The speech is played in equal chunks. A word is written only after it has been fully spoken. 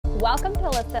Welcome to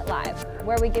List It Live,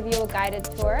 where we give you a guided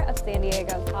tour of San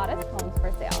Diego's hottest homes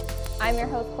for sale. I'm your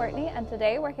host, Courtney, and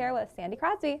today we're here with Sandi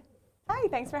Crosby. Hi,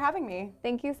 thanks for having me.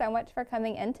 Thank you so much for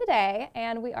coming in today,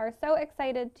 and we are so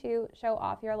excited to show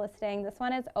off your listing. This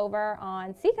one is over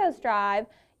on Seacoast Drive,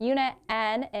 Unit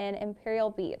N in Imperial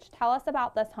Beach. Tell us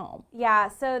about this home. Yeah,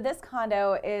 so this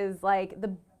condo is like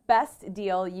the best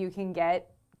deal you can get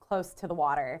close to the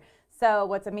water. So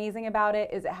what's amazing about it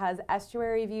is it has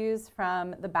estuary views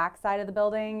from the back side of the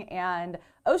building and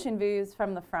ocean views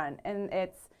from the front. And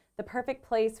it's the perfect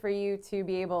place for you to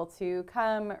be able to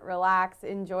come, relax,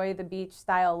 enjoy the beach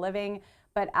style living,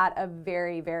 but at a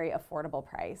very, very affordable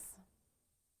price.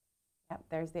 Yep,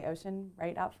 there's the ocean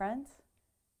right out front.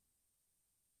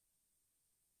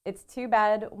 It's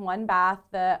 2-bed, 1 bath.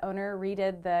 The owner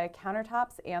redid the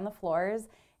countertops and the floors.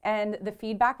 And the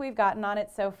feedback we've gotten on it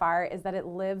so far is that it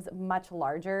lives much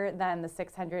larger than the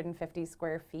 650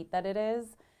 square feet that it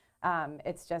is.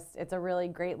 It's a really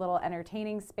great little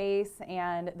entertaining space,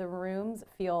 and the rooms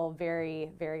feel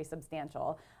very, very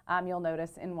substantial. You'll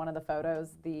notice in one of the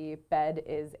photos, the bed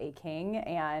is a king,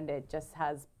 and it just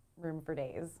has room for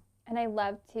days. And I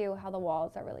love, too, how the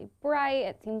walls are really bright.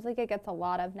 It seems like it gets a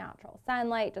lot of natural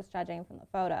sunlight, just judging from the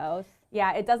photos.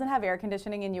 Yeah, it doesn't have air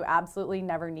conditioning, and you absolutely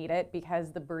never need it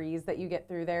because the breeze that you get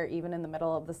through there, even in the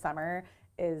middle of the summer,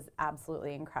 is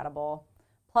absolutely incredible.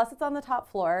 Plus, it's on the top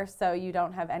floor, so you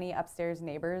don't have any upstairs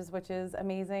neighbors, which is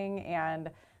amazing.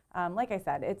 And like I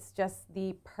said, it's just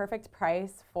the perfect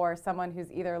price for someone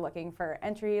who's either looking for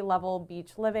entry-level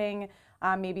beach living,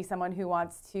 maybe someone who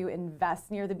wants to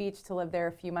invest near the beach to live there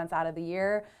a few months out of the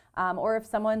year, or if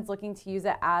someone's looking to use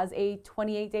it as a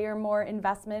 28-day or more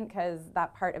investment, because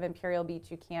that part of Imperial Beach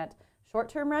you can't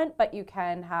short-term rent, but you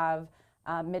can have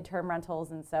midterm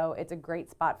rentals, and so it's a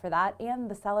great spot for that. And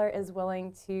the seller is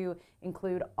willing to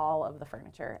include all of the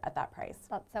furniture at that price.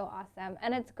 That's so awesome.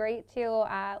 And it's great too,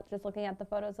 just looking at the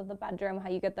photos of the bedroom, how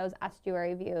you get those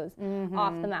estuary views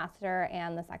off the master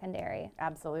and the secondary.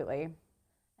 Absolutely. And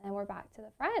then we're back to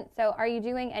the front. So are you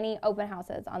doing any open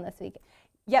houses on this week?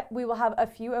 Yep, we will have a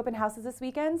few open houses this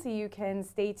weekend, so you can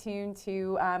stay tuned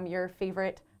to your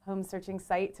favorite home searching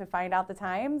site to find out the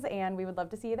times, and we would love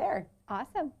to see you there.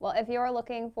 Awesome. Well, if you're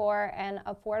looking for an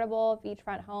affordable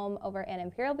beachfront home over in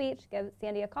Imperial Beach, give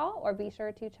Sandi a call or be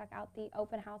sure to check out the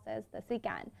open houses this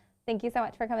weekend. Thank you so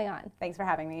much for coming on. Thanks for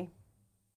having me.